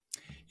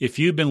If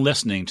you've been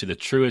listening to the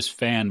Truist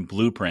Fan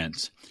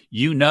Blueprints,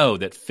 you know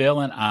that Phil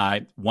and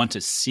I want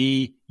to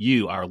see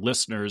you, our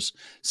listeners,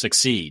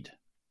 succeed.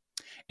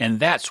 And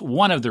that's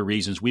one of the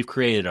reasons we've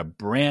created a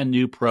brand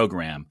new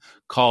program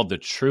called the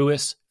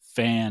Truist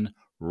Fan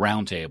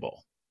Roundtable.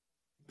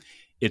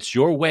 It's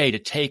your way to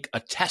take a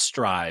test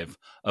drive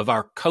of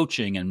our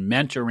coaching and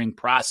mentoring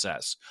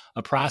process,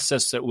 a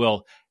process that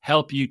will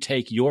help you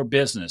take your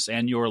business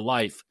and your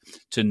life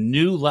to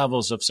new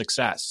levels of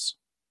success.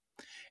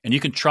 And you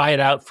can try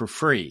it out for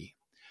free.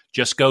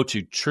 Just go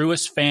to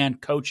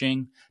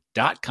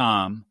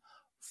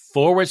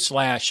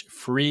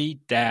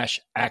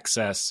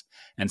truistfancoaching.com/free-access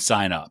and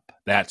sign up.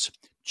 That's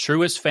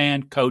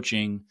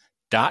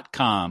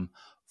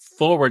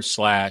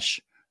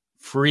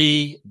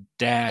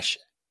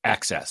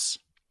truistfancoaching.com/free-access.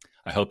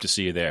 I hope to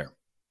see you there.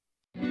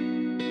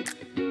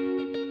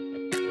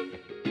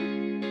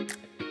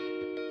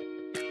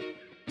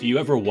 Do you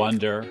ever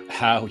wonder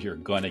how you're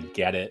going to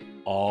get it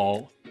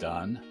all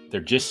done? There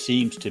just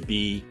seems to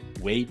be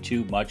way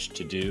too much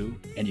to do,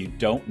 and you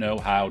don't know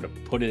how to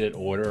put it in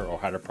order or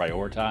how to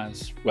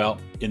prioritize? Well,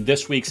 in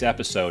this week's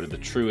episode of the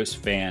Truist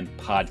Fan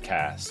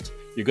Podcast,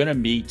 you're going to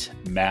meet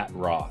Matt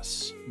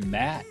Ross.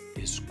 Matt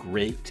is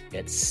great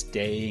at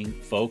staying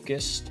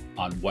focused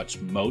on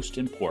what's most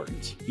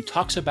important. He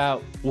talks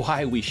about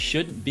why we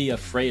shouldn't be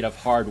afraid of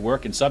hard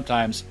work, and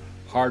sometimes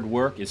hard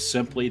work is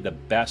simply the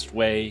best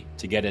way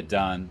to get it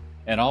done,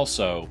 and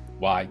also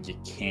why you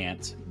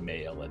can't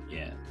mail it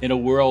in. In a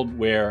world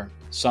where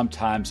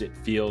sometimes it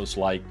feels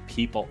like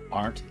people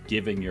aren't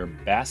giving your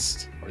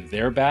best or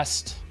their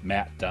best,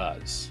 Matt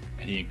does.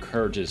 And he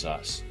encourages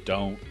us,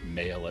 don't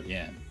mail it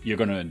in. You're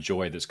going to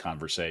enjoy this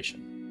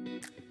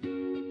conversation.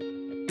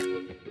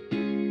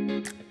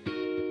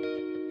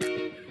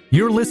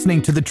 You're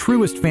listening to the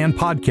Truist Fan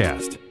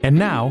Podcast. And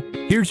now,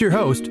 here's your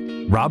host,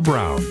 Rob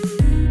Brown.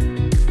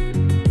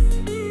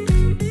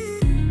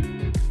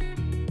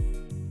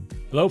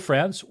 Hello,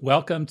 friends.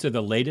 Welcome to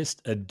the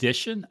latest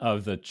edition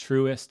of the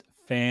Truist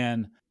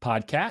Fan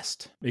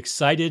Podcast.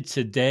 Excited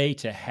today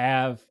to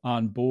have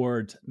on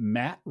board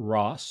Matt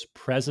Ross,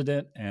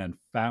 president and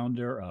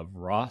founder of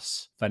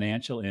Ross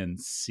Financial in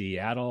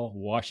Seattle,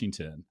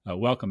 Washington.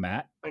 Welcome,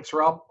 Matt. Thanks,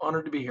 Rob.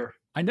 Honored to be here.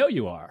 I know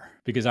you are,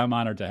 because I'm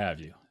honored to have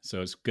you.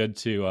 So it's good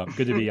to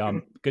be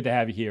on. Good to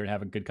have you here and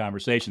have a good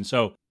conversation.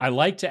 So I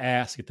like to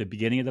ask at the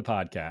beginning of the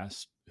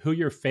podcast who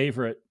your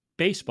favorite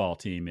baseball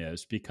team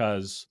is,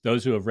 because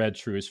those who have read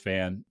Truist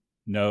Fan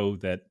know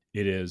that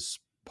it is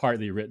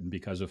partly written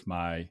because of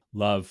my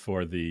love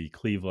for the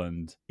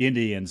Cleveland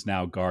Indians,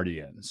 now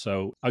Guardians.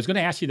 So I was going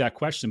to ask you that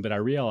question, but I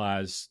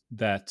realized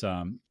that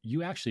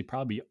you actually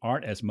probably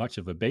aren't as much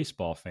of a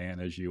baseball fan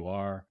as you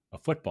are a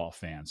football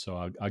fan.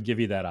 So I'll give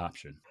you that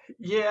option.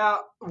 Yeah,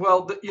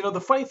 well,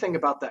 the funny thing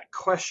about that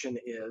question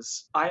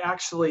is I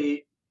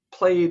actually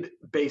played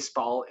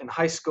baseball in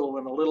high school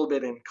and a little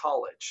bit in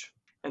college.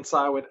 And so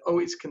I would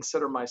always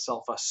consider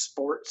myself a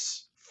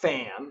sports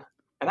fan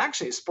and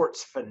actually a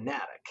sports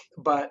fanatic.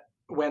 But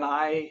when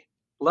I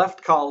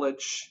left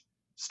college,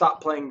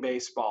 stopped playing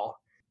baseball,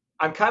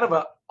 I'm kind of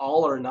a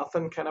all or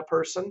nothing kind of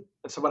person.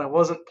 And so when I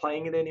wasn't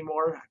playing it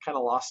anymore, I kind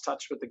of lost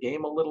touch with the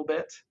game a little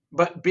bit.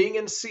 But being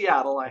in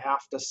Seattle, I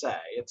have to say,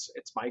 it's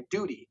my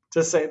duty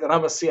to say that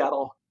I'm a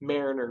Seattle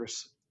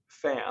Mariners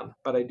fan.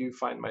 But I do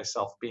find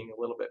myself being a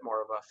little bit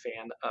more of a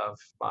fan of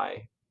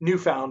my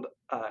newfound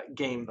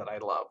game that I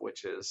love,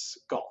 which is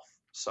golf.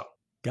 So,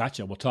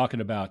 gotcha. Well,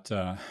 talking about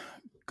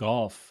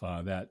golf,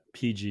 that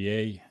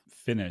PGA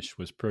finish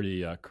was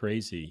pretty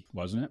crazy,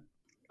 wasn't it?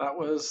 That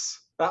was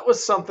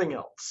something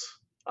else.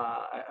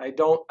 I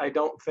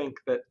don't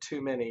think that too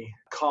many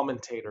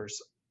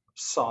commentators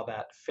saw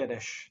that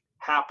finish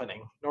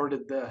happening, nor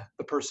did the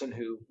person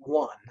who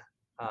won.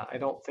 I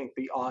don't think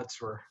the odds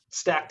were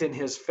stacked in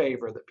his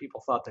favor that people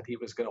thought that he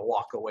was going to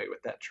walk away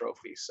with that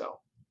trophy. So.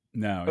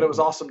 No, but it was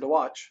awesome to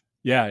watch.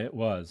 Yeah, it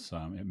was.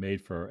 It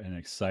made for an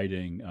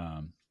exciting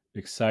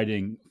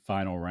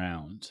final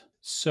round.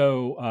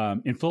 So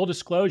in full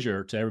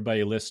disclosure to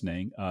everybody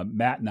listening,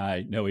 Matt and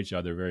I know each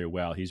other very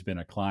well. He's been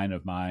a client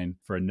of mine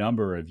for a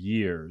number of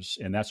years.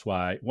 And that's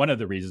why one of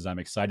the reasons I'm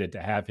excited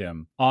to have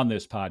him on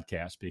this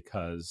podcast,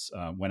 because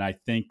when I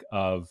think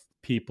of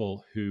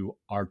people who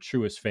are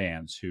Truist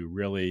fans, who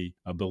really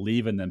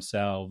believe in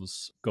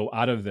themselves, go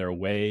out of their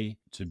way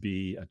to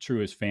be a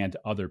Truist fan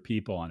to other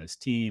people on his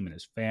team and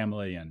his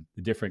family and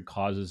the different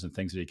causes and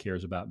things that he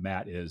cares about,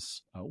 Matt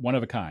is one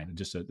of a kind,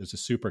 just a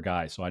super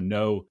guy. So I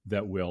know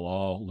that we'll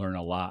all learn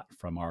a lot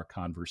from our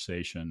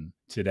conversation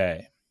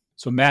today.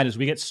 So Matt, as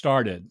we get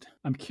started,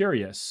 I'm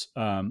curious,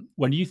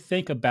 when you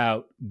think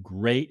about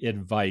great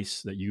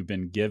advice that you've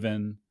been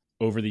given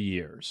over the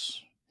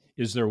years,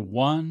 is there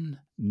one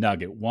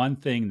nugget, one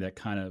thing that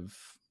kind of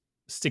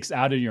sticks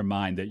out in your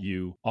mind that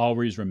you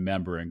always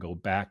remember and go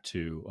back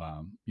to,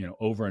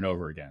 over and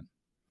over again?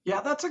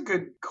 Yeah, that's a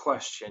good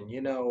question.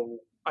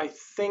 I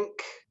think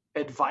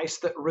advice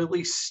that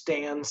really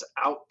stands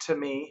out to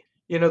me,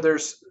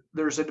 there's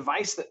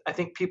advice that I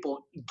think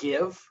people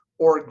give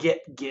or get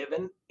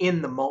given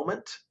in the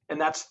moment. And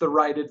that's the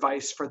right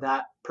advice for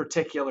that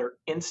particular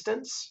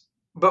instance.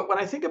 But when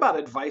I think about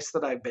advice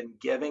that I've been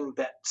giving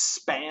that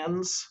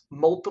spans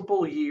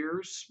multiple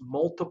years,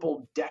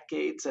 multiple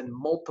decades, and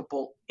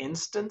multiple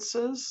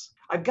instances,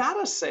 I've got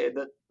to say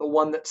that the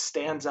one that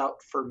stands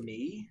out for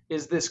me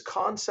is this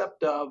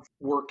concept of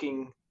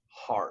working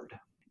hard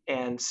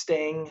and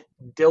staying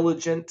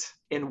diligent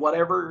in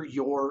whatever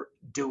you're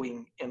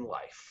doing in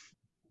life.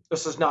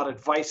 This is not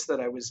advice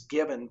that I was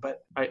given, but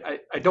I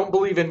don't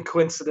believe in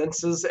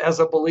coincidences as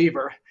a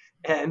believer.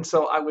 And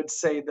so I would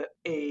say that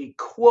a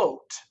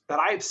quote that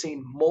I've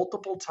seen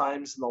multiple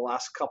times in the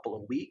last couple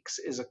of weeks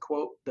is a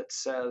quote that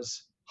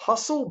says,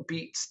 "Hustle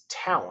beats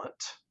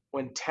talent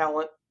when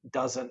talent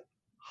doesn't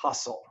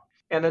hustle."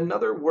 And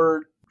another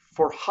word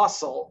for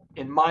hustle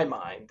in my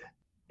mind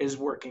is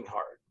working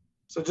hard.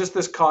 So just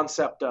this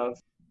concept of,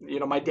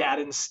 my dad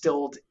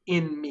instilled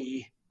in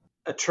me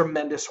a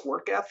tremendous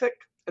work ethic.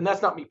 And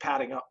that's not me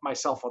patting up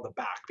myself on the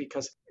back,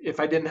 because if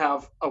I didn't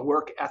have a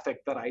work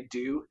ethic that I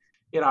do,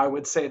 I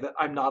would say that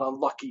I'm not a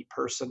lucky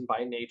person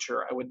by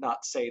nature. I would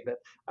not say that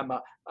I'm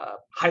a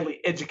highly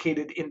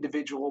educated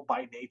individual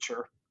by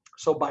nature.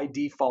 So by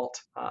default,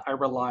 I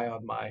rely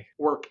on my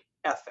work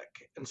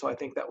ethic. And so I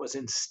think that was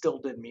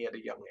instilled in me at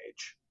a young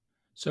age.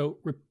 So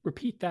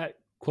repeat that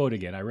quote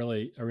again. I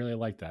really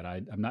like that.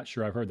 I'm not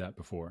sure I've heard that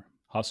before.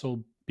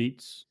 Hustle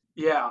beats?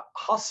 Yeah,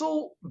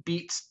 hustle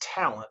beats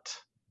talent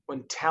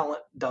when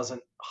talent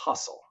doesn't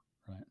hustle.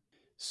 Right.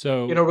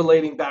 So,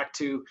 relating back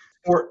to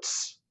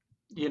sports,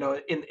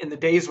 in the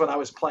days when I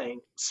was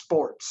playing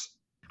sports,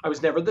 I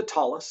was never the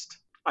tallest.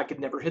 I could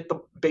never hit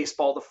the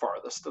baseball the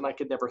farthest, and I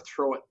could never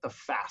throw it the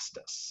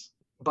fastest.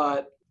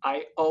 But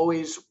I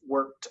always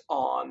worked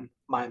on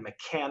my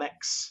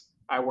mechanics.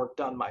 I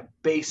worked on my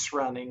base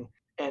running.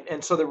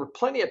 And so there were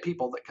plenty of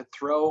people that could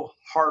throw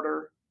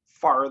harder,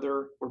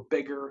 farther, were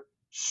bigger,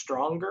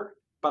 stronger.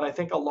 But I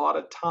think a lot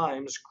of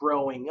times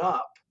growing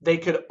up, they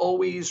could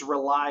always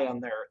rely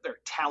on their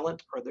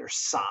talent or their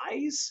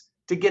size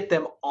to get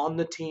them on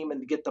the team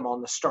and to get them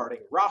on the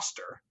starting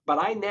roster.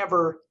 But I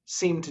never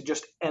seemed to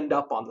just end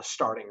up on the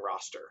starting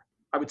roster.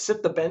 I would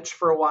sit the bench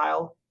for a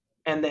while,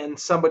 and then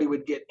somebody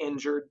would get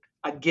injured.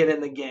 I'd get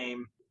in the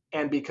game.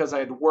 And because I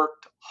had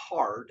worked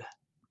hard,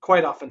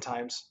 quite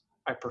oftentimes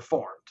I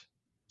performed.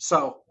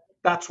 So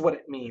that's what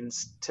it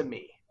means to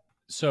me.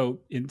 So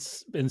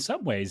in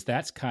some ways,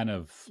 that's kind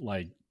of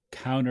like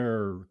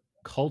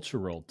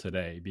counter-cultural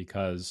today,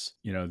 because,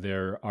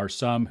 there are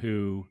some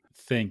who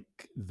think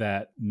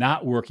that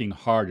not working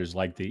hard is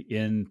like the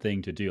in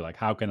thing to do. Like,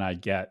 how can I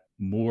get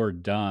more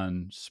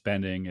done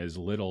spending as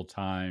little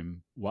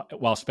time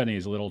while spending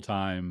as little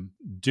time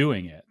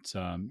doing it?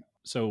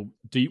 So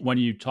when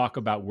you talk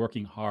about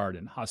working hard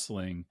and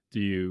hustling,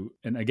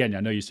 and again, I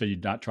know you said you're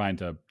not trying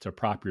to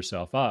prop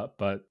yourself up,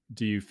 but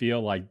do you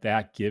feel like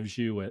that gives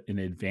you an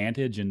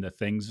advantage in the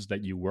things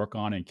that you work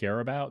on and care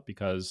about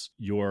because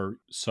you're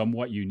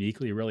somewhat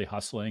uniquely really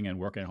hustling and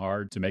working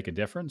hard to make a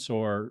difference?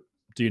 Or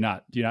do you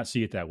not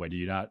see it that way? Do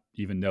you not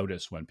even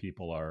notice when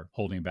people are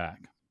holding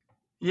back?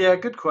 Yeah,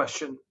 good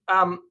question.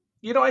 I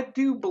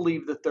do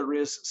believe that there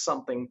is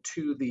something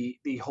to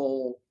the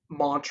whole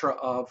mantra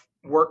of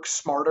work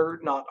smarter,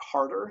 not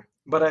harder.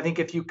 But I think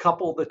if you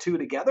couple the two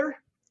together,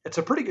 it's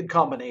a pretty good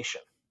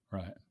combination.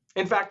 Right.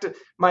 In fact,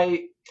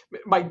 my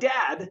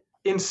dad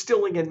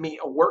instilling in me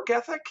a work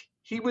ethic,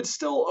 he would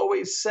still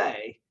always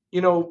say,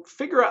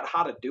 figure out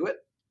how to do it.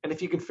 And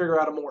if you can figure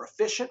out a more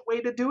efficient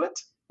way to do it,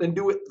 then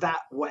do it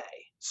that way.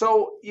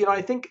 So,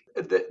 I think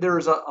that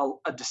there's a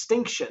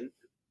distinction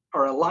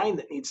or a line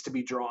that needs to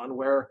be drawn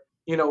where,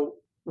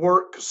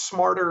 work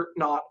smarter,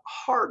 not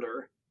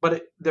harder.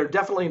 But they're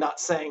definitely not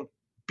saying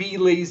be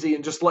lazy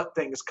and just let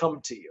things come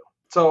to you.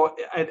 So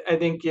I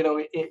think,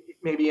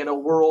 maybe in a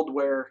world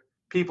where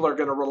people are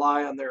going to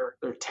rely on their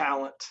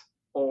talent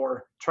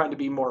or trying to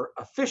be more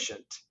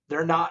efficient,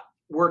 they're not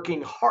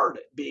working hard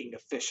at being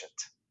efficient.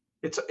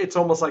 It's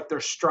almost like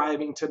they're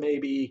striving to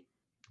maybe,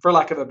 for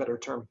lack of a better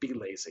term, be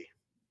lazy.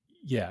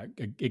 Yeah,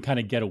 it kind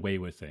of get away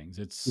with things.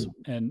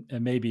 And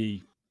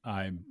maybe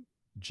I'm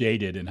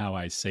jaded in how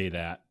I say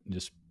that,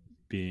 just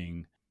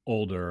being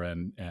older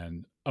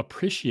and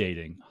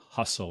appreciating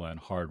hustle and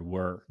hard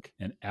work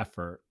and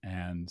effort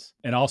and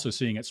also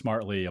seeing it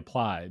smartly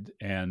applied.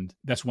 And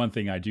that's one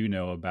thing I do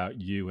know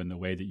about you and the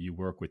way that you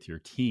work with your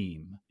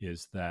team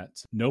is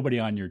that nobody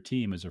on your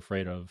team is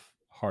afraid of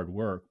hard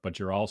work, but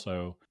you're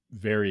also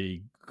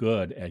very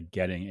good at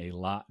getting a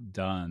lot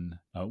done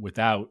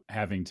without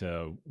having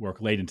to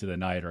work late into the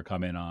night or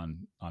come in on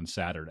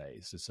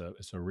Saturdays.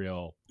 It's a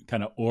real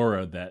kind of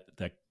aura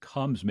that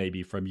comes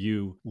maybe from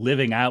you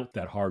living out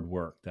that hard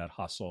work, that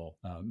hustle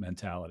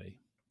mentality.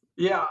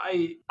 Yeah,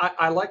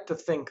 I like to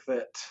think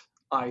that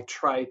I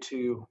try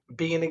to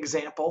be an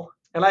example.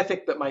 And I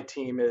think that my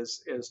team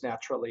is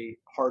naturally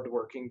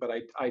hardworking, but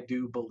I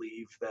do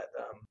believe that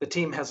the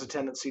team has a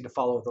tendency to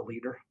follow the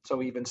leader.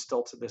 So even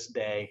still to this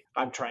day,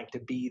 I'm trying to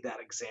be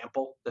that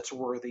example that's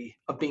worthy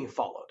of being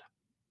followed.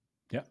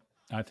 Yeah.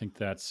 I think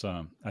that's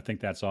awesome. I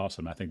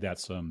think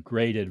that's some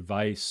great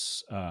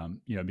advice.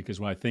 Because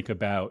when I think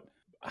about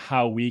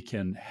how we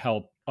can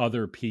help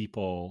other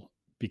people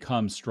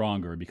become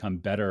stronger, become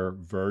better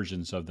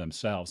versions of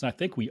themselves, and I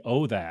think we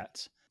owe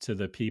that to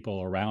the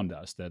people around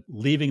us, that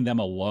leaving them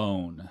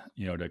alone,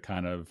 to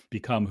kind of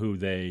become who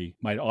they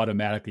might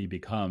automatically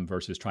become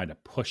versus trying to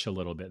push a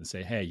little bit and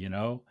say, hey,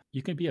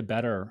 you can be a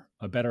better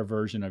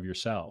version of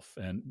yourself.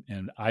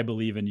 And I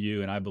believe in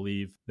you. And I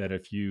believe that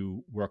if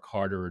you work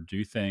harder or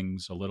do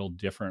things a little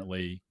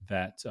differently,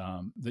 that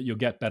you'll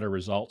get better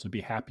results and be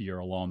happier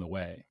along the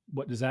way.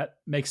 Does that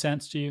make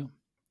sense to you?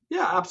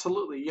 Yeah,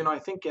 absolutely. I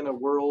think in a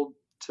world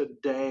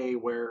today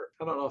where,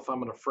 I don't know if I'm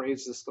going to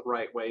phrase this the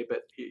right way,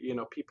 but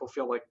people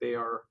feel like they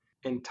are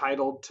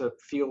entitled to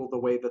feel the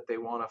way that they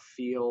want to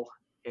feel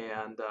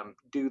and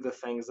do the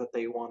things that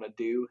they want to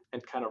do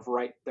and kind of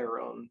write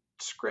their own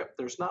script.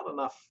 There's not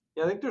enough.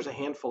 I think there's a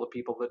handful of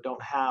people that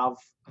don't have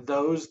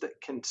those that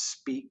can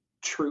speak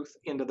truth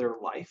into their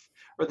life,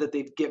 or that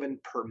they've given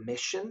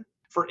permission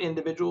for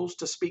individuals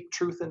to speak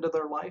truth into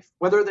their life,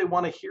 whether they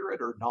want to hear it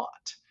or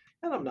not.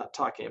 And I'm not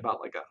talking about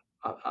like a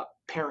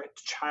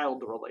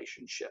parent-child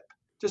relationship,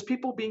 just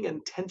people being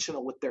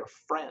intentional with their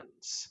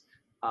friends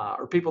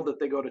or people that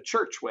they go to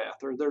church with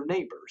or their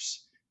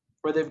neighbors,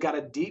 where they've got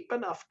a deep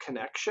enough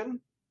connection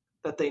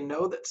that they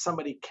know that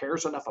somebody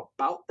cares enough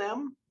about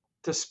them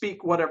to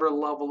speak whatever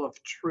level of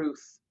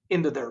truth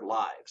into their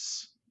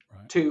lives,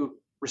 right, to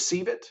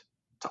receive it,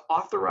 to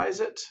authorize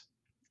it,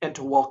 and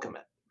to welcome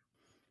it.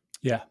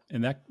 Yeah,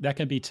 and that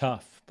can be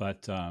tough,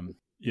 but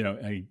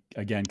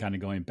again, kind of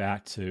going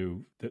back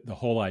to the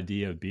whole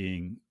idea of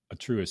being a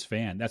truest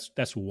fan,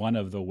 that's one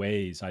of the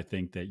ways I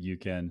think that you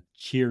can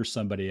cheer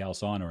somebody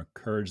else on or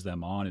encourage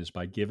them on, is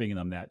by giving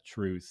them that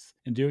truth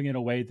and doing it in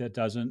a way that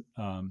doesn't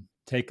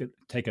take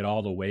it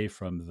all away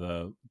from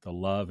the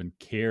love and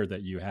care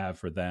that you have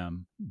for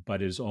them,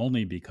 but is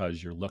only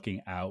because you're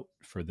looking out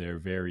for their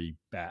very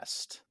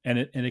best. And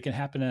it can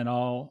happen in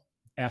all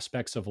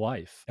aspects of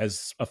life.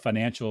 As a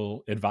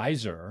financial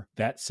advisor,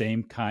 that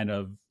same kind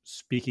of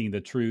speaking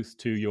the truth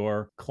to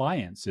your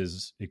clients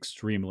is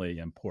extremely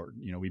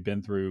important. We've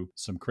been through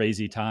some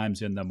crazy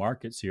times in the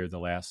markets here the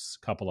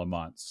last couple of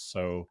months.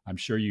 So I'm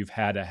sure you've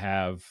had to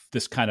have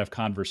this kind of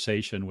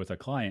conversation with a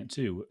client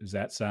too. Does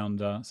that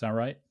sound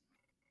right?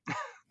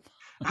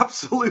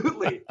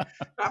 Absolutely.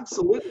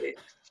 Absolutely.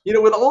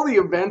 With all the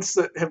events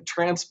that have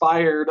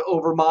transpired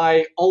over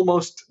my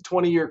almost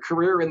 20-year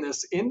career in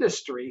this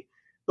industry,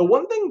 the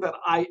one thing that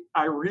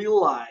I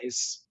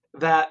realize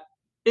that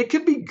it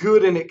could be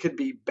good and it could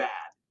be bad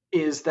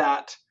is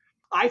that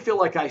I feel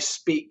like I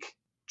speak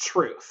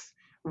truth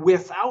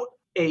without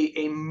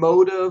a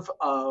motive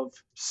of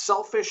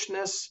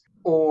selfishness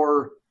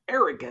or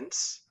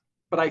arrogance,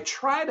 but I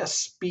try to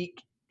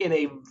speak in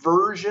a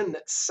version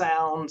that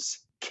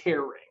sounds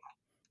caring.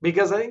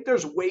 Because I think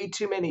there's way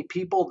too many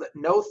people that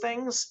know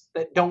things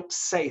that don't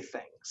say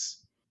things.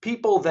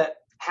 People that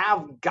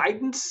have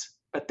guidance,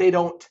 but they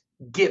don't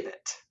give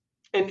it.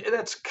 And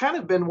that's kind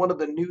of been one of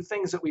the new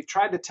things that we've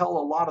tried to tell a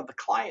lot of the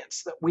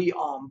clients that we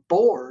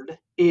onboard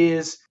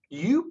is,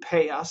 you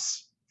pay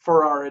us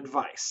for our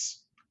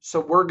advice, so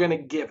we're going to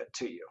give it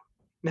to you.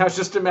 Now it's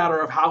just a matter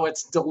of how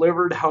it's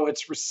delivered, how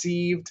it's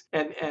received,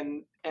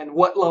 and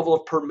what level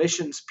of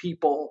permissions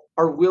people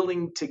are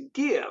willing to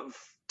give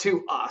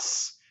to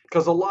us.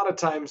 Because a lot of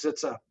times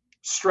it's a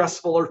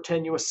stressful or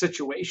tenuous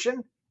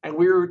situation, and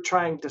we're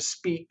trying to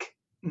speak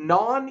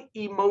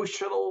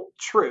non-emotional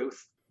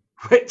truth,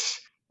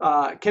 which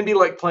can be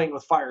like playing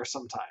with fire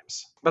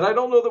sometimes. But I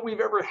don't know that we've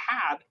ever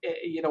had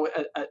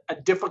a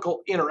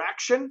difficult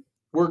interaction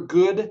where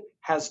good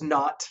has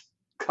not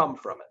come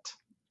from it.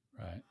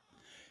 Right.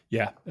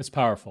 Yeah, it's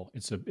powerful.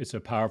 It's a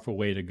powerful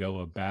way to go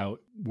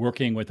about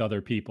working with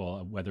other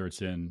people, whether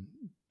it's in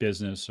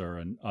business or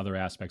in other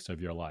aspects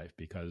of your life,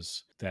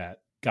 because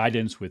that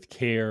guidance with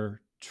care,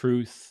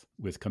 truth,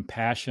 with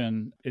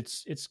compassion,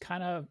 it's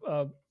kind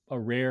of a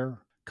rare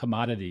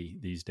commodity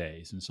these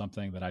days, and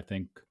something that I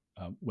think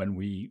when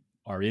we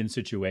are in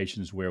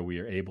situations where we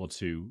are able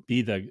to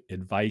be the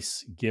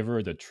advice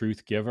giver, the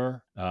truth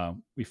giver,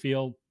 we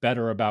feel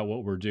better about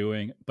what we're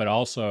doing. But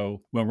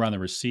also when we're on the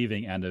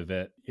receiving end of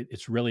it,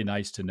 it's really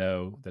nice to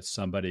know that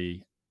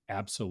somebody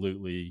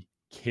absolutely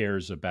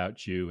cares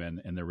about you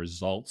and the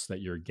results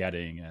that you're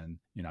getting. And,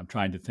 I'm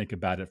trying to think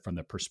about it from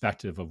the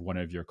perspective of one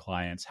of your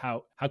clients.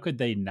 How could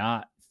they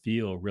not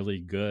feel really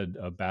good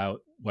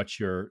about what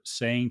you're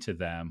saying to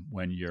them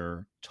when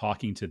you're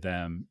talking to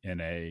them in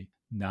a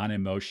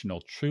non-emotional,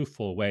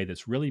 truthful way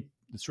that's really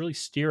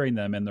steering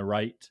them in the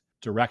right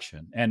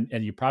direction? And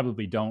you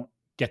probably don't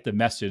get the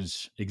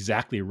message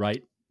exactly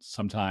right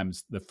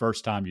sometimes the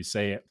first time you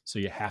say it, so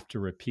you have to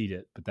repeat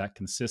it. But that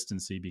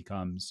consistency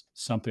becomes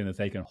something that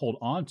they can hold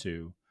on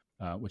to,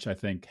 which I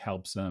think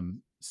helps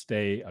them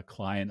stay a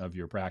client of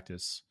your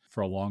practice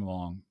for a long,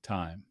 long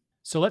time.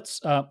 So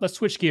let's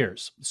switch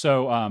gears.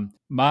 So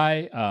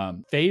my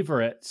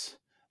favorite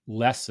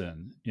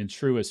lesson in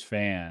Truest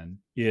Fan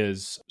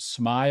is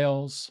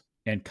smiles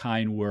and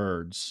kind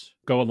words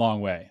go a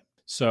long way.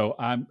 So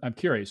I'm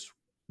curious,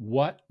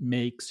 what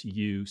makes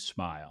you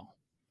smile?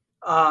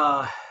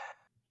 Uh,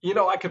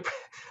 I could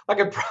I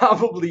could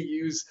probably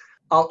use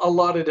a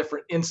lot of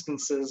different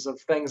instances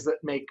of things that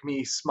make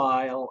me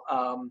smile.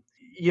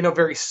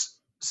 Very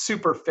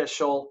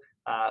superficial,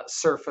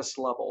 surface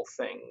level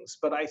things.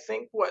 But I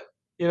think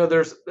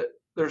there's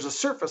a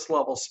surface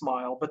level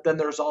smile, but then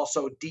there's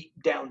also deep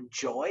down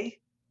joy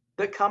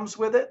that comes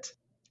with it.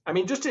 I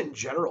mean, just in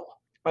general,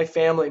 my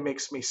family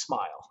makes me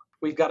smile.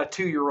 We've got a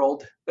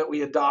 2-year-old that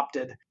we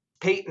adopted,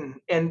 Peyton,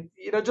 and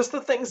just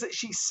the things that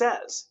she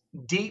says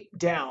deep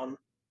down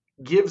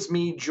gives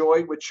me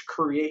joy, which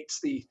creates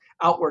the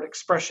outward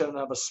expression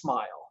of a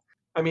smile.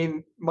 I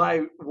mean,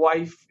 my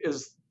wife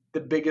is the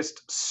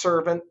biggest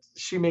servant.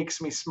 She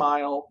makes me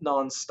smile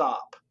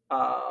nonstop.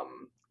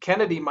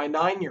 Kennedy, my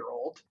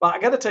 9-year-old, well, I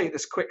got to tell you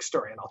this quick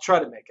story, and I'll try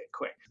to make it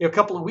quick. A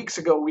couple of weeks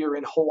ago, we were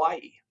in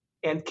Hawaii,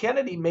 and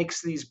Kennedy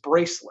makes these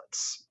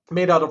bracelets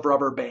made out of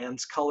rubber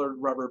bands, colored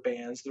rubber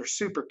bands. They're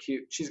super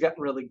cute. She's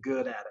gotten really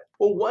good at it.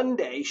 Well, one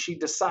day she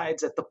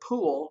decides at the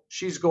pool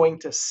she's going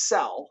to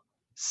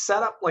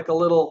set up like a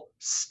little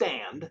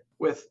stand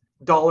with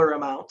dollar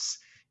amounts,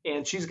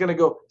 and she's going to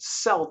go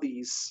sell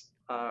these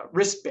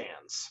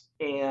wristbands.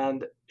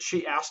 And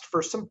she asked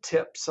for some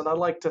tips, and I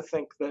like to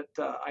think that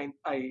I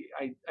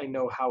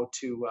know how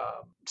to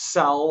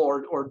sell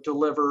or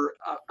deliver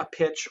a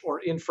pitch or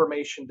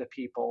information to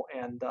people.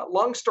 And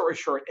long story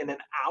short, in an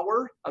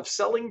hour of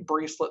selling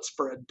bracelets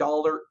for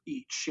 $1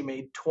 each, she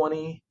made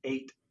 $28.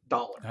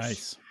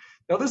 Nice.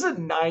 Now, this is a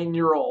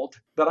 9-year-old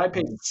that I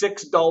paid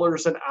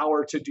 $6 an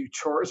hour to do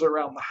chores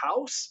around the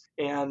house.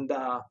 And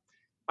I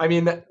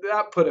mean,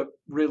 that put a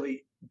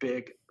really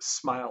big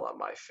smile on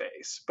my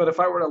face. But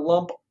if I were to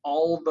lump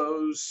all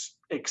those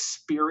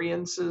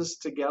experiences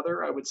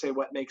together, I would say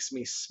what makes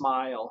me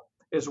smile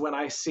is when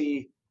I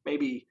see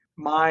maybe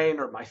mine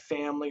or my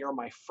family or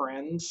my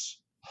friends'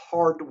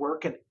 hard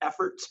work and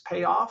efforts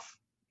pay off.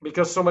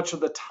 Because so much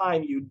of the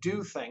time you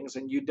do things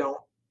and you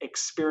don't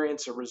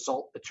experience a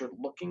result that you're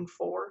looking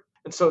for.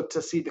 And so to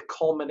see the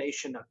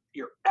culmination of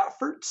your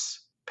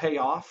efforts pay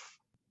off,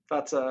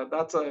 that's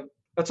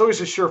always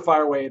a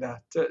surefire way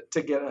to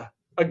get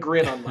a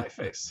grin on my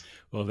face.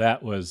 Well,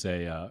 that was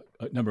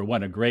number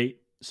one, a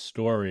great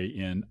story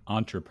in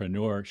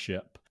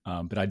entrepreneurship.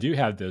 But I do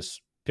have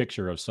this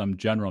picture of some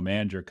general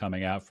manager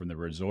coming out from the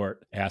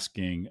resort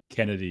asking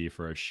Kennedy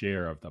for a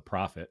share of the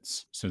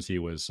profits since she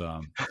was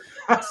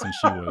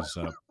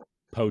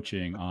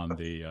poaching on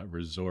the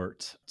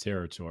resort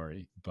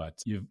territory.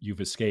 But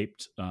you've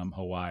escaped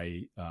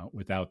Hawaii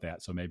without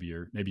that, so maybe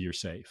you're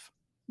safe.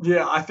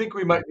 Yeah, I think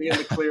we might be in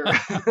the clear.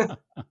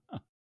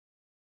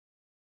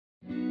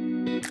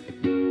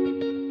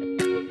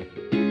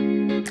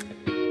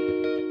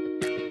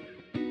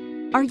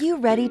 Are you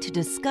ready to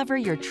discover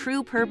your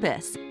true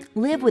purpose,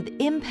 live with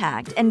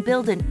impact, and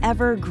build an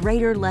ever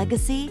greater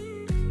legacy?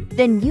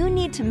 Then you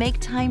need to make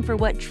time for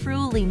what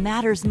truly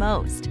matters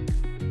most.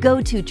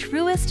 Go to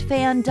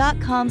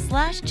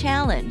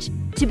truestfan.com/challenge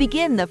to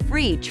begin the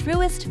free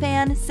Truest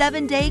Fan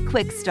 7-Day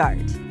Quick Start.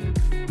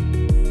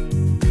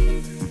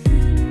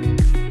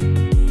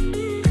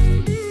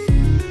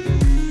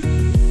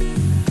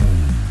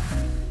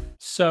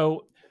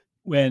 So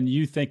when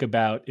you think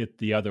about it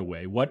the other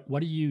way, what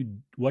do you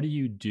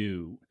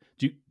do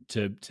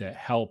to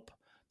help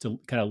to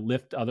kind of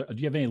lift other? Do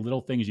you have any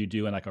little things you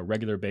do on like a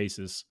regular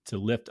basis to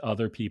lift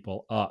other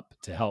people up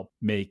to help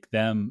make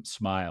them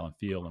smile and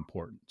feel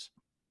important?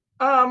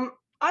 I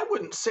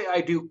wouldn't say I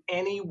do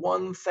any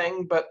one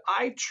thing, but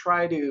I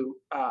try to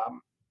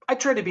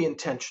be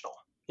intentional.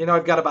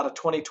 I've got about a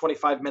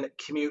 20-25 minute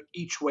commute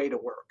each way to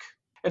work.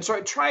 And so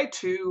I try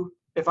to,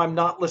 if I'm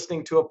not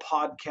listening to a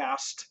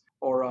podcast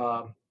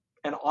or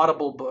an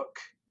Audible book,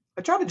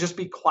 I try to just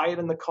be quiet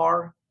in the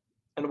car.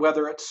 And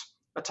whether it's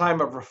a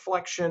time of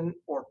reflection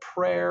or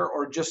prayer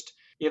or just,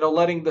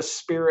 letting the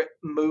Spirit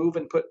move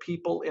and put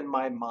people in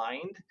my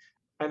mind.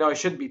 I know I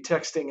shouldn't be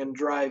texting and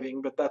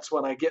driving, but that's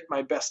when I get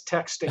my best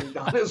texting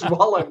done is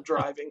while I'm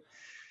driving.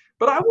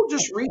 But I will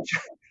just reach.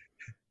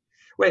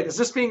 Wait, is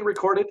this being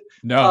recorded?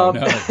 No.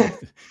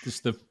 This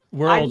is the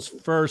world's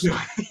first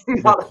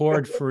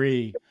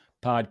record-free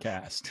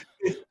podcast.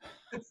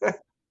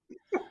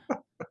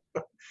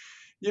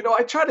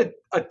 I try to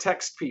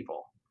text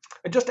people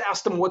and just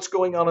ask them what's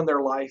going on in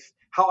their life,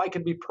 how I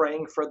can be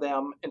praying for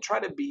them, and try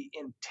to be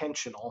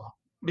intentional,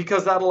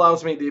 because that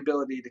allows me the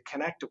ability to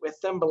connect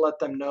with them, but let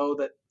them know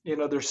that,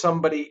 there's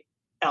somebody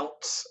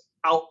else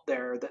out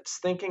there that's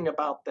thinking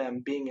about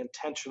them, being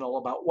intentional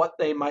about what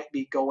they might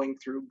be going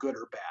through, good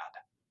or bad.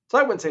 So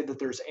I wouldn't say that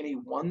there's any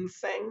one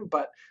thing,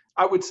 but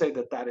I would say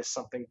that is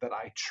something that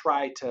I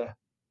try to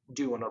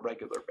do on a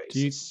regular basis.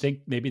 Do you think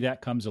maybe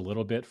that comes a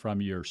little bit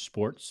from your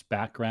sports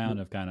background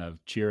of kind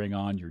of cheering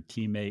on your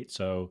teammates?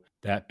 So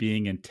that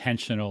being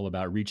intentional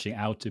about reaching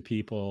out to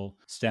people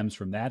stems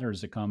from that, or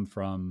does it come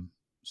from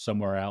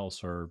somewhere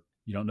else, or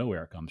you don't know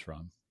where it comes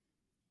from?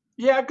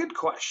 Yeah, good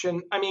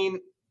question. I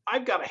mean,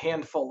 I've got a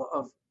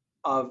handful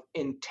of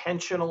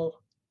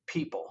intentional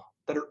people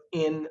that are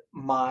in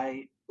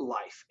my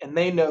life, and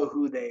they know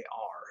who they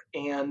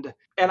are. And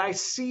I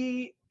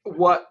see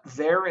what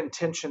their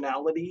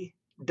intentionality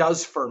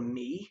does for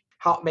me,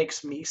 how it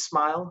makes me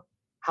smile,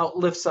 how it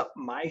lifts up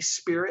my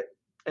spirit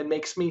and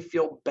makes me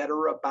feel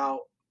better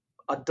about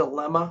a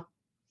dilemma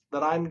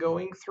that I'm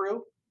going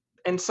through.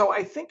 And so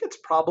I think it's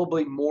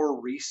probably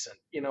more recent.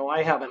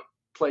 I haven't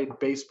played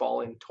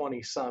baseball in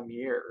 20 some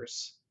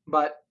years,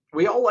 but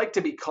we all like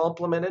to be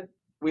complimented.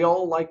 We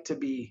all like to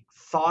be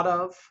thought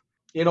of.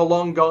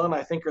 Long gone,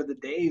 I think, are the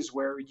days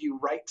where you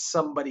write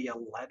somebody a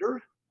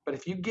letter, but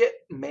if you get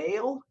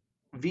mail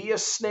via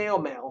snail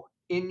mail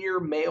in your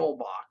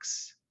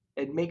mailbox,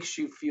 it makes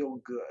you feel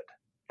good.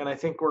 And I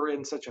think we're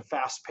in such a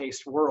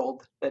fast-paced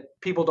world that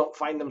people don't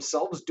find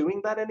themselves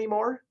doing that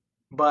anymore.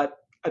 But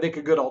I think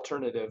a good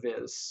alternative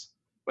is,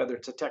 whether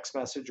it's a text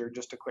message or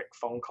just a quick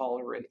phone call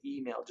or an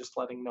email, just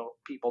letting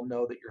people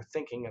know that you're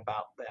thinking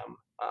about them.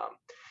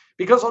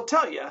 Because I'll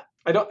tell you,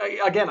 I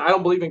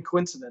don't believe in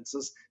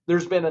coincidences.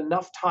 There's been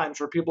enough times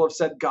where people have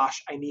said,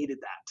 gosh, I needed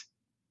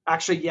that.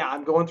 Actually, yeah,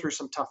 I'm going through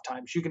some tough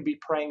times. You can be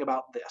praying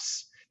about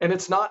this. And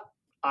it's not,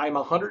 I'm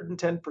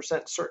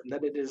 110% certain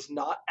that it is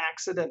not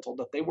accidental,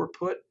 that they were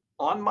put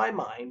on my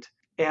mind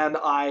and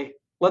I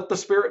let the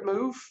Spirit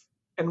move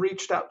and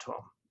reached out to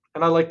them.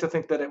 And I like to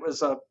think that it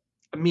was a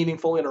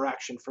meaningful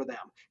interaction for them,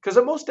 because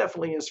it most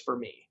definitely is for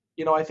me.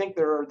 I think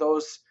there are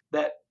those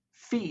that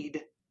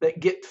feed, that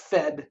get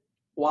fed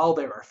while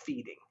they are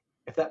feeding,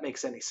 if that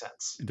makes any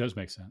sense. It does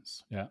make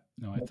sense. Yeah.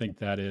 No, I think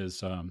that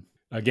is,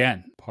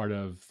 again, part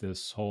of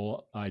this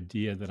whole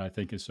idea that I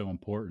think is so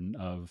important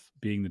of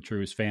being the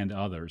truest fan to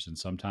others. And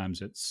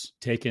sometimes it's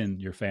taking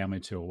your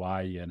family to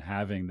Hawaii and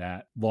having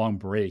that long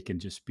break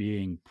and just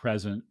being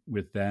present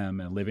with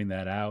them and living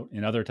that out.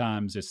 And other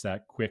times it's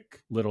that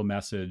quick little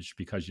message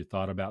because you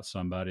thought about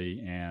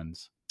somebody. And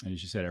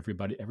as you said,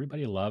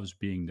 everybody loves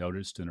being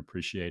noticed and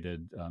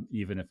appreciated,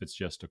 even if it's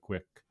just a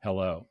quick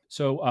hello.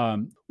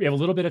 So we have a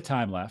little bit of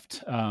time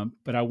left,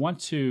 but I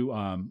want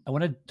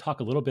to talk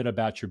a little bit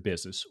about your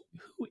business.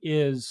 Who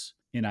is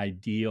an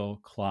ideal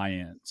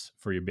client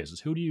for your business?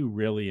 Who do you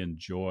really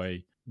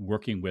enjoy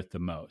working with the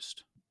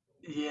most?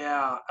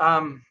 Yeah,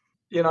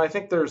 I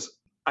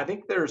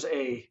think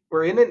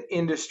we're in an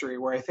industry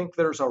where I think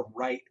there's a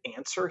right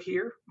answer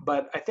here,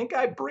 but I think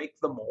I break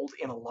the mold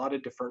in a lot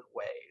of different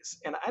ways.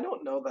 And I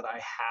don't know that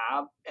I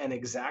have an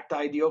exact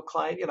ideal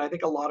client. And I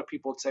think a lot of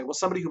people would say, well,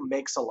 somebody who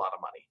makes a lot of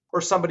money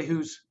or somebody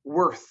who's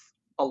worth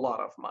a lot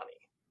of money.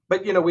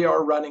 But, we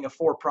are running a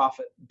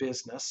for-profit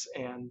business.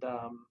 And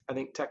I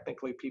think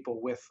technically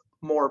people with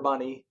more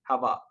money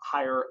have a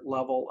higher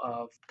level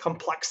of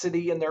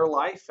complexity in their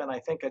life. And I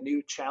think a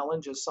new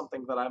challenge is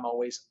something that I'm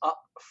always up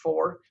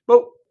for.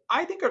 But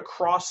I think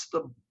across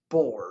the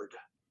board,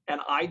 an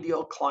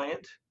ideal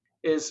client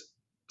is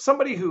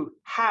somebody who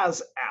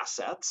has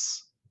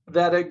assets,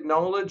 that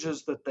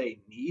acknowledges that they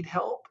need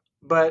help.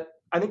 But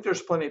I think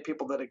there's plenty of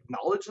people that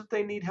acknowledge that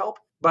they need help,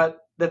 but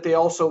that they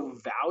also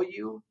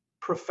value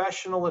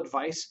professional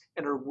advice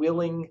and are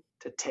willing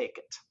to take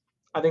it.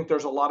 I think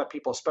there's a lot of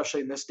people,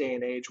 especially in this day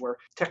and age where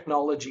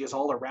technology is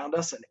all around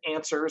us and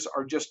answers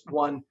are just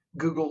one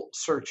Google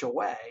search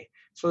away.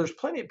 So there's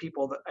plenty of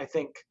people that I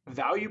think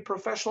value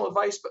professional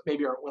advice, but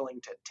maybe aren't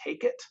willing to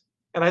take it.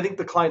 And I think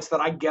the clients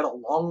that I get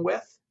along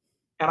with,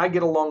 and I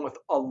get along with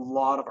a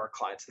lot of our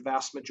clients, the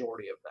vast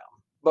majority of them.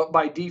 But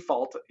by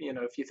default,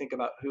 if you think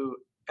about who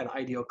an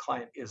ideal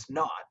client is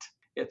not,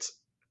 it's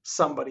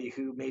somebody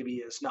who maybe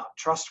is not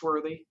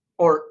trustworthy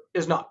or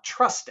is not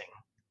trusting,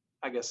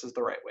 I guess is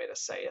the right way to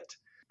say it.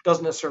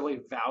 Doesn't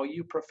necessarily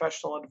value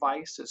professional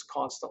advice, is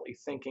constantly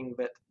thinking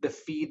that the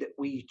fee that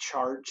we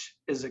charge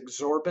is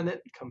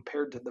exorbitant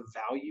compared to the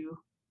value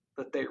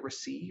that they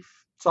receive.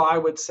 So I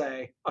would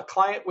say a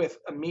client with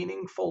a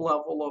meaningful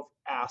level of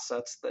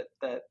assets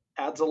that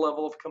adds a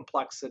level of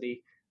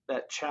complexity,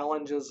 that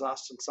challenges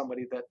us, and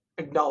somebody that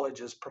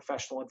acknowledges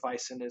professional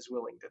advice and is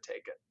willing to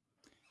take it.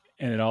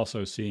 And it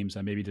also seems,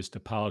 and maybe just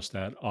to polish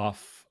that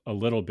off a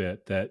little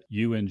bit, that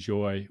you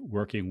enjoy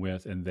working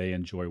with and they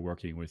enjoy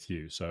working with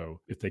you.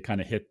 So if they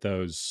kind of hit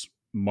those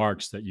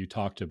marks that you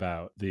talked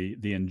about, the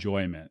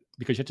enjoyment,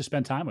 because you have to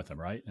spend time with them,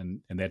 right?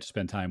 And they have to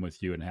spend time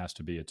with you, and it has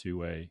to be a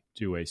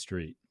two-way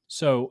street.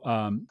 So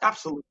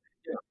absolutely.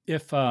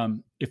 Yeah.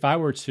 If I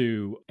were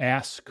to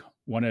ask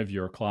one of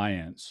your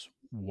clients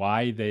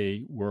why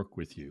they work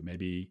with you,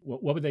 maybe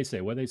what would they say?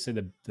 What would they say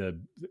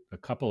a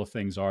couple of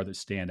things are that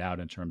stand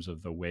out in terms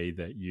of the way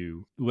that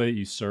you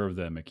serve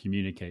them and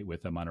communicate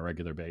with them on a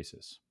regular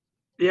basis?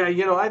 Yeah,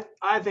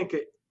 I think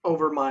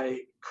over my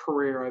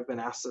career, I've been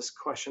asked this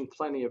question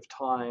plenty of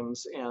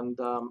times. And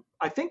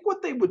I think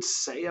what they would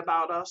say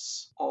about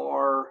us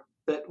are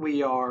that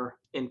we are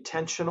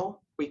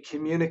intentional, we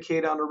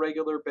communicate on a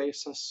regular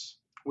basis,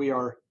 we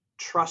are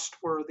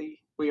trustworthy,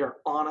 we are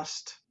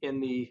honest in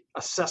the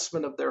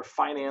assessment of their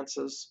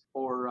finances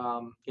or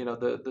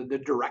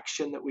the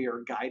direction that we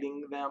are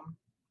guiding them.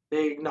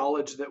 They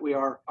acknowledge that we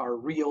are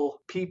real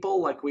people,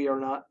 like we are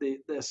not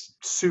this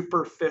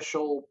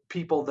superficial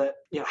people that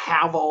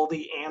have all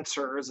the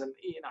answers and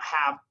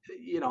have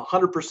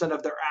 100%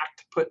 of their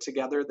act put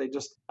together. They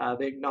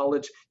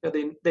acknowledge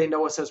they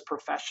know us as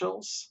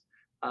professionals.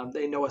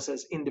 They know us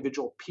as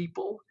individual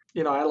people.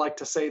 I like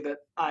to say that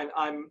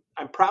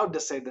I'm proud to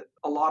say that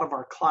a lot of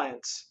our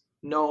clients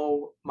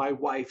know my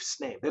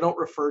wife's name. They don't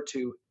refer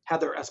to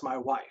Heather as my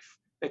wife.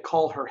 They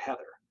call her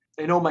Heather.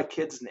 They know my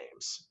kids'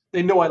 names.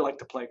 They know I like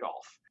to play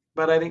golf.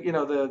 But I think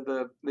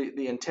the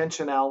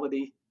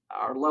intentionality,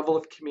 our level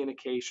of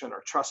communication,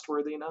 our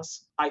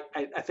trustworthiness, I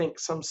think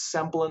some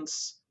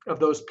semblance of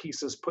those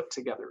pieces put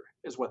together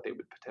is what they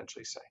would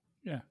potentially say.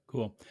 Yeah,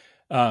 cool.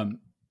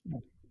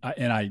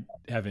 I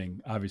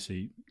having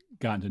obviously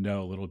gotten to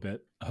know a little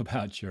bit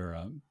about your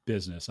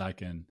business, I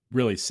can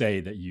really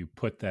say that you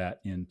put that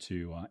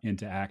into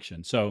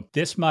action. So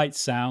this might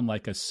sound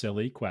like a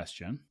silly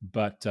question,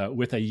 but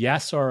with a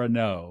yes or a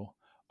no,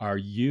 are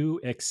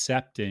you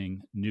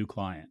accepting new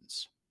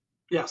clients?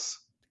 Yes.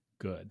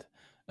 Good.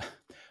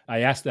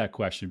 I asked that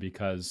question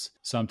because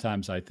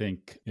sometimes I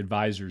think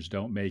advisors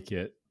don't make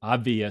it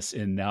obvious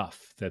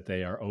enough that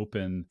they are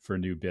open for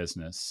new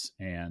business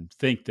and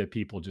think that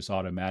people just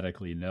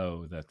automatically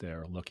know that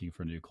they're looking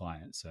for new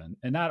clients.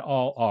 And not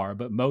all are,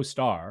 but most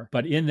are.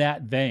 But in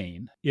that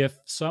vein, if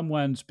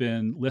someone's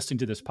been listening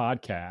to this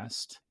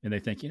podcast and they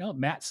think,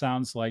 Matt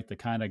sounds like the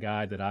kind of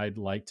guy that I'd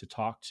like to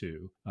talk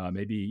to,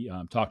 maybe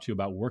talk to you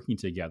about working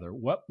together,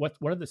 what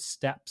are the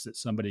steps that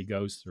somebody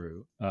goes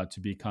through to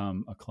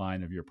become a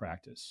client of your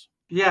practice?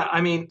 Yeah,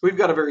 I mean, we've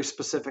got a very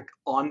specific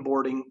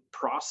onboarding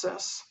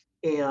process.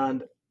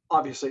 And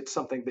obviously, it's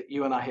something that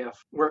you and I have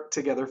worked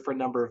together for a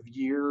number of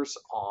years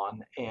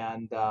on.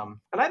 And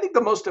I think the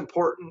most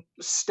important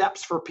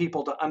steps for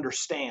people to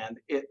understand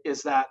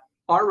is that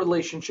our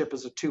relationship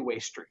is a two-way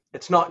street.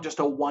 It's not just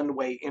a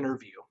one-way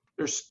interview.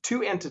 There's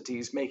two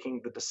entities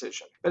making the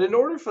decision. But in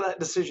order for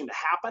that decision to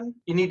happen,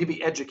 you need to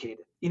be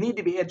educated. You need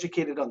to be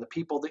educated on the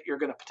people that you're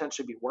going to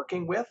potentially be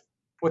working with,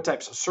 what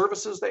types of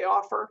services they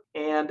offer,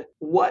 and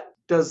what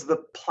does the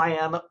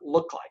plan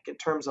look like in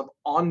terms of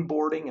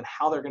onboarding and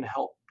how they're going to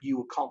help you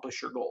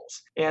accomplish your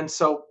goals. And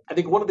so I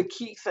think one of the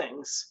key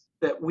things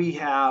that we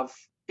have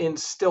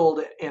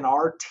instilled in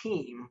our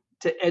team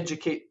to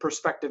educate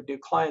prospective new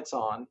clients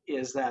on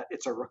is that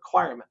it's a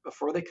requirement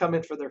before they come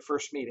in for their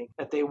first meeting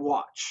that they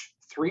watch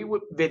 3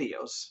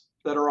 videos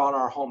that are on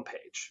our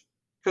homepage.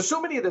 Because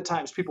so many of the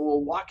times people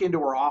will walk into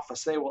our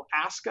office, they will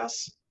ask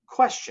us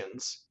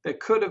questions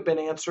that could have been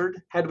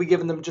answered had we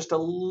given them just a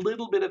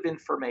little bit of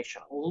information,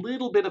 a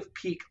little bit of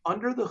peek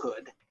under the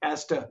hood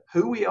as to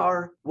who we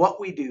are, what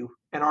we do,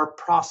 and our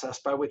process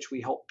by which we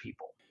help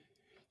people.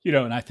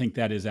 And I think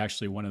that is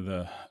actually one of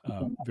the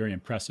very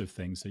impressive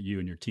things that you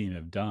and your team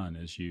have done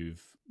is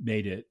you've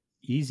made it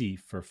easy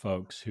for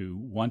folks who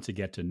want to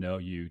get to know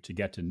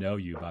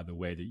you by the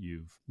way that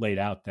you've laid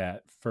out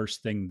that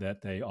first thing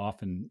that they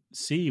often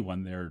see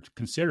when they're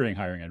considering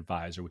hiring an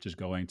advisor, which is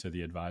going to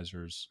the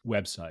advisor's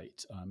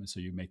website. And so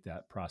you make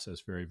that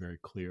process very, very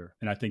clear.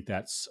 And I think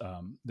that's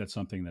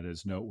something that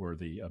is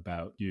noteworthy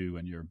about you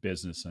and your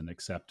business and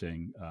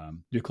accepting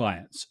new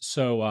clients.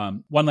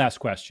 So one last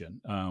question.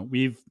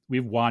 We've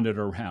wandered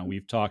around.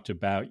 We've talked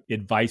about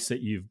advice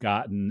that you've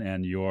gotten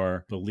and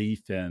your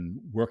belief in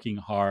working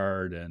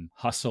hard and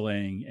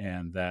hustling,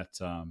 and that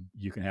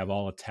you can have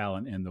all the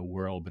talent in the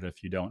world, but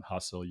if you don't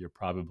hustle, you're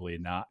probably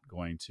not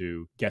going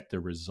to get the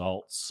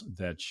results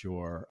that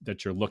you're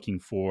looking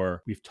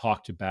for. We've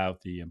talked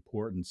about the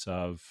importance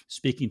of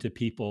speaking to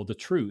people the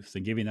truth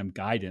and giving them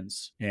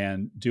guidance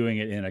and doing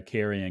it in a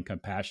caring and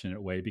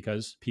compassionate way,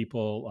 because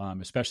people,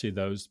 especially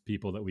those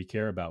people that we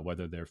care about,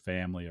 whether they're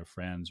family or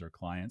friends or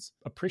clients,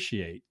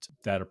 appreciate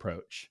that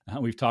approach.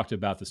 We've talked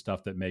about the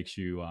stuff that makes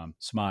you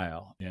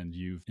smile, and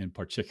you've in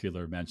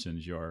particular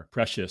mentioned your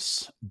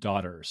precious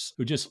daughters,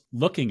 who just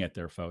looking at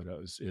their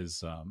photos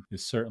is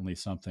certainly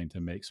something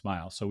to make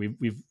smile. So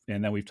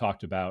we've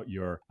talked about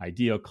your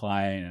ideal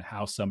client and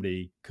how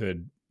somebody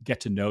could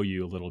get to know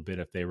you a little bit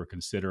if they were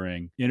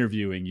considering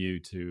interviewing you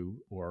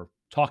or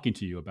talking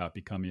to you about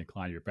becoming a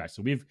client of your practice.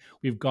 So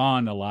we've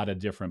gone a lot of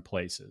different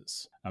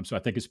places. So I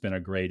think it's been a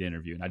great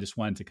interview. And I just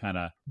wanted to kind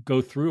of go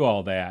through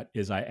all that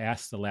as I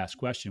asked the last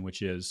question,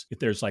 which is, if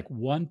there's like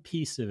one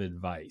piece of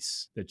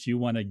advice that you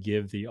want to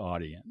give the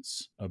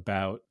audience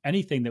about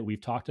anything that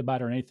we've talked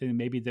about or anything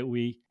maybe that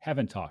we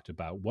haven't talked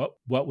about, what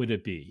would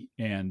it be?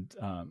 And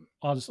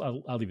I'll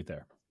leave it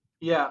there.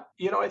 Yeah,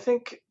 I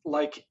think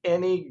like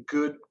any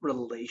good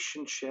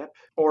relationship,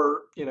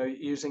 or,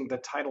 using the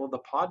title of the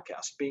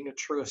podcast, being a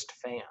truest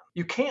fan,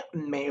 you can't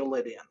mail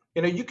it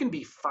in. You can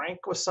be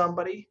frank with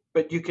somebody,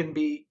 but you can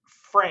be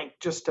frank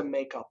just to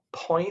make a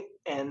point,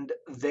 and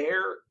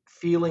their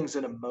feelings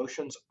and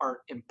emotions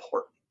aren't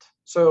important.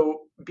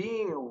 So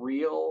being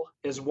real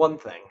is one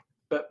thing,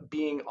 but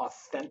being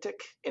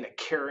authentic in a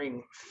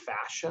caring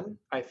fashion,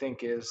 I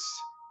think, is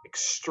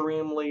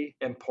extremely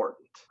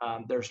important.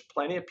 There's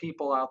plenty of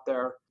people out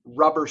there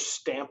rubber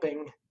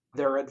stamping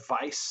their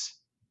advice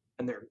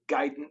and their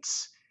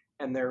guidance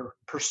and their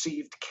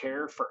perceived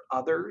care for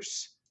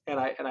others. And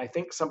I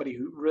think somebody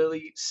who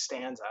really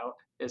stands out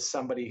is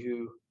somebody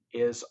who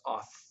is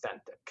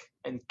authentic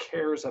and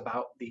cares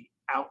about the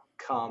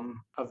outcome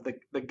of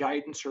the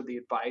guidance or the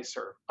advice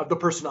or of the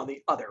person on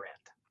the other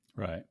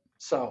end. Right.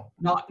 So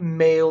not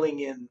mailing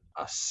in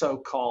a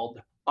so-called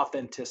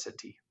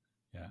authenticity.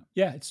 Yeah.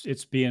 Yeah.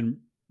 It's being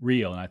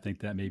real. And I think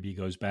that maybe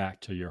goes back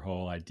to your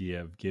whole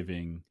idea of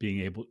being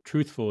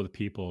truthful with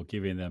people,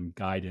 giving them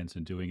guidance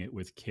and doing it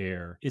with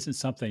care isn't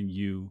something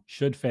you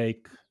should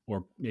fake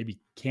or maybe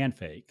can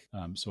fake.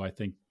 So I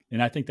think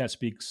that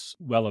speaks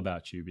well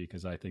about you,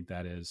 because I think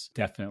that is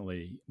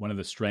definitely one of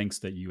the strengths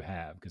that you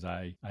have, because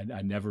I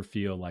never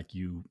feel like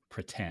you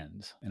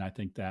pretend. And I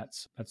think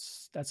that's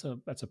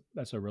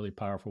a really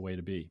powerful way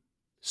to be.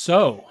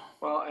 So,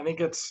 well, I think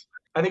it's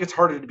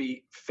harder to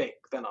be fake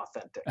than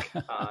authentic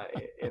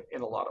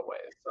in a lot of ways.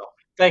 So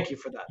thank you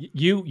for that.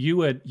 You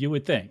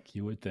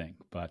would think,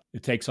 but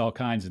it takes all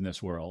kinds in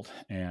this world,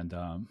 and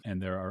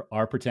there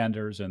are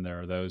pretenders, and there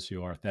are those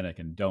who are authentic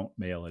and don't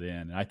mail it in.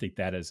 And I think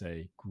that is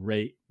a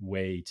great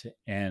way to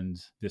end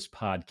this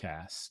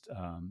podcast,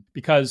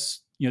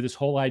 because this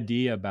whole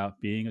idea about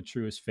being a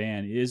truest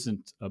fan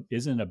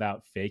isn't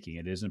about faking.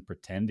 It isn't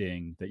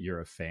pretending that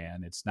you're a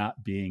fan. It's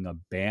not being a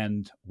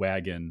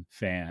bandwagon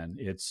fan.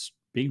 It's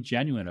being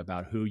genuine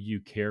about who you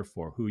care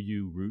for, who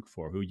you root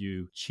for, who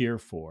you cheer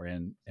for.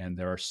 And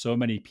there are so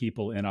many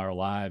people in our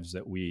lives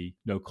that we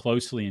know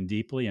closely and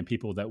deeply, and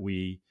people that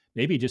we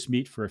maybe just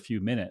meet for a few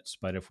minutes,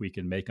 but if we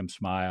can make them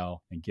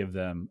smile and give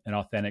them an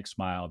authentic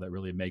smile that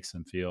really makes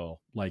them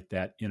feel like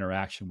that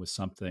interaction was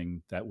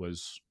something that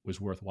was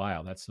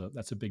worthwhile, that's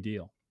a big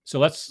deal. So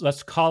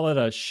let's call it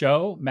a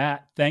show.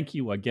 Matt, thank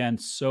you again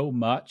so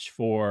much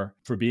for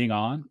being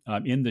on.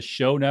 In the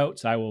show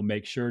notes, I will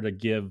make sure to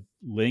give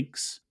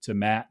links to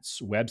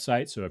Matt's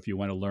website. So if you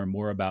want to learn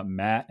more about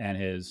Matt and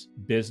his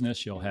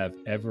business, you'll have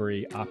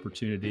every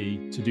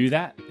opportunity to do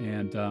that.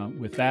 And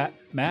with that,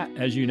 Matt,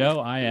 as you know,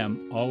 I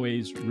am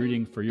always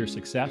rooting for your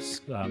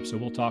success. So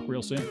we'll talk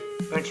real soon.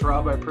 Thanks,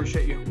 Rob. I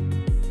appreciate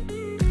you.